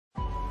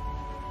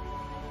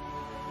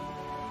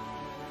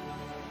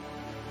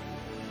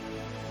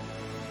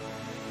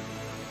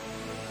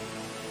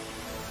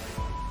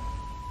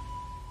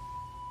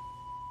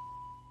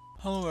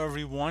Hello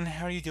everyone,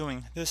 how are you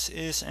doing? This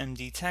is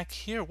MD Tech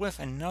here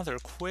with another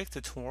quick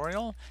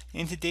tutorial.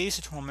 In today's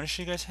tutorial, I'm going to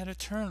show you guys how to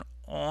turn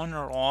on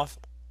or off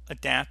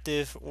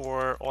adaptive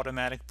or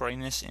automatic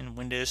brightness in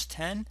Windows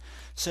 10.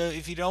 So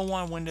if you don't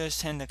want Windows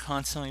 10 to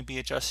constantly be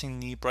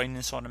adjusting the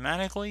brightness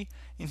automatically,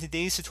 in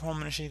today's tutorial I'm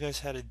going to show you guys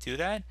how to do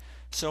that.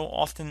 So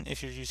often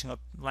if you're using a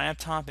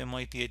laptop, it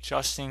might be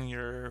adjusting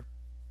your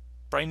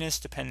brightness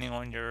depending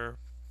on your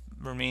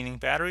remaining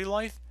battery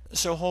life.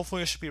 So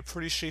hopefully it should be a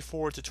pretty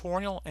straightforward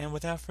tutorial, and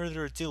without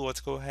further ado, let's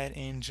go ahead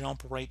and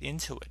jump right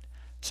into it.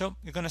 So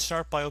you're going to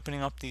start by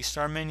opening up the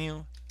start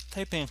menu,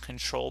 type in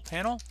control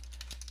panel.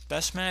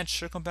 Best match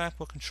should come back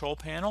with control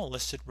panel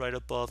listed right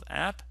above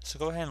app, so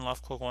go ahead and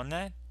left click on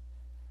that.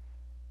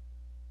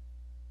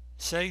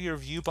 Set your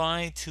view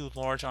by to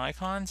large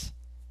icons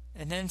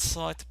and then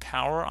select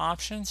power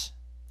options.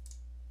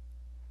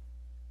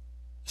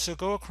 So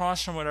go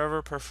across from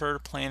whatever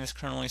preferred plan is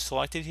currently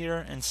selected here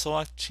and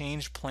select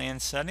change plan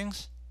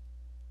settings.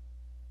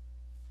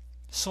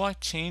 Select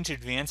change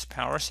advanced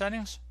power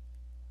settings.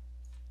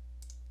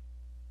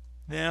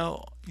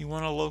 Now you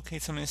want to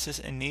locate something that says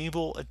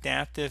enable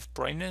adaptive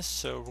brightness.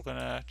 So we're going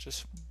to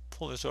just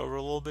pull this over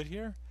a little bit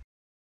here.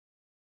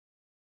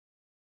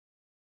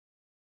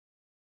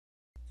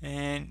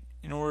 And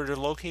in order to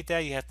locate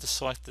that, you have to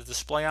select the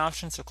display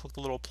option. So click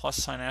the little plus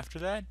sign after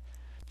that.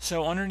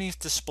 So underneath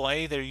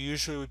display, there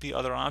usually would be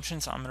other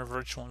options. I'm in a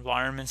virtual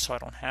environment, so I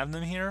don't have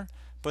them here.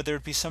 But there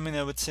would be something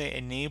that would say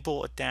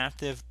enable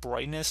adaptive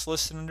brightness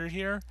listed under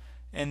here.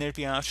 And there'd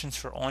be options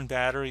for on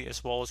battery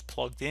as well as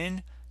plugged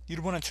in. You'd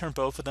want to turn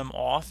both of them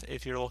off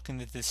if you're looking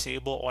to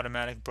disable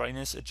automatic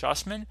brightness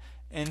adjustment,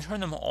 and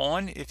turn them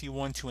on if you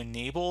want to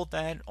enable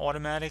that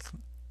automatic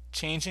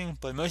changing,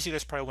 but most of you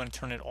guys probably want to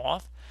turn it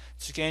off.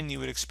 So again, you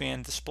would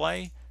expand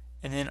display,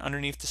 and then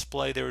underneath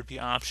display there would be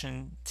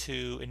option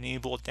to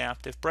enable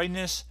adaptive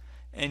brightness,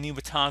 and you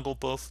would toggle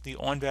both the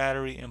on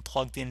battery and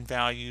plugged in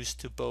values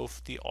to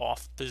both the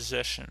off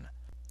position.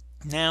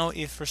 Now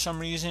if for some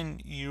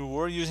reason you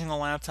were using a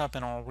laptop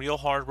and on real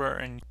hardware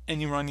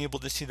and you were unable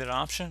to see that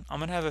option, I'm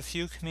going to have a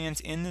few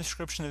commands in the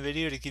description of the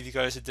video to give you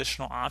guys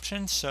additional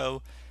options.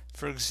 So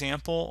for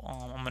example,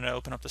 I'm going to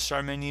open up the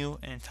start menu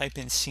and type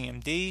in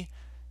CMD.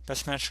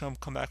 Best match will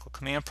come back with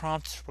command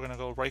prompt. We're going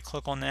to go right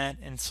click on that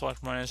and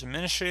select run as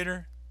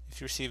administrator.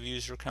 If you receive a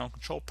user account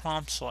control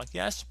prompt, select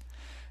yes.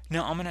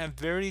 Now I'm going to have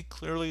very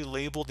clearly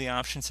labeled the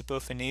options to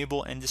both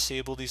enable and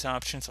disable these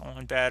options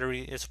on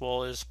battery as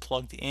well as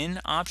plugged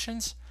in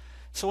options.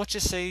 So let's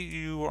just say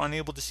you were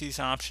unable to see these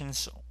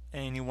options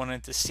and you want to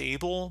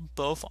disable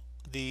both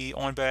the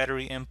on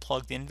battery and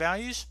plugged in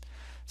values.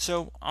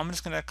 So I'm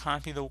just going to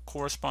copy the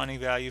corresponding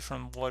value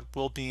from what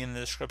will be in the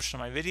description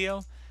of my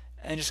video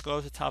and just go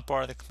to the top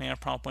bar of the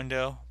command prompt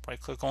window, right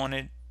click on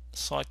it,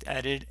 select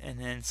edit, and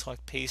then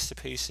select paste to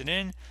paste it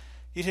in.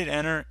 You'd hit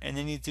enter, and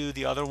then you do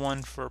the other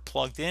one for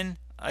plugged in.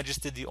 I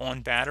just did the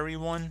on battery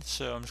one,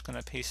 so I'm just going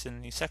to paste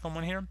in the second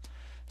one here.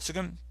 So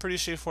again, pretty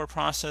straightforward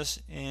process,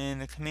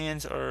 and the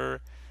commands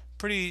are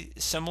pretty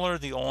similar,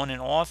 the on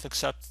and off,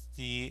 except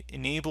the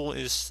enable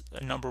is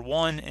a number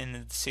 1 and the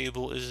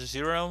disable is a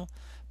 0.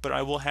 But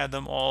I will have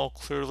them all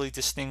clearly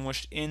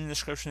distinguished in the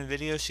description of the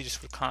video, so you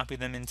just would copy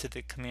them into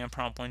the command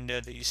prompt window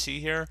that you see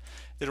here.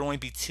 There'd only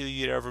be 2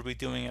 you'd ever be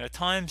doing at a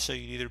time, so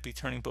you'd either be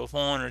turning both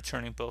on or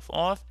turning both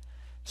off.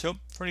 So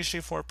pretty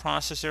straightforward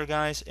process there,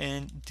 guys,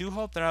 and do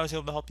hope that I was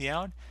able to help you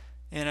out.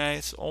 And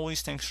as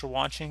always, thanks for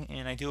watching,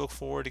 and I do look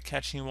forward to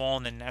catching you all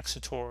in the next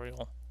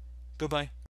tutorial. Goodbye.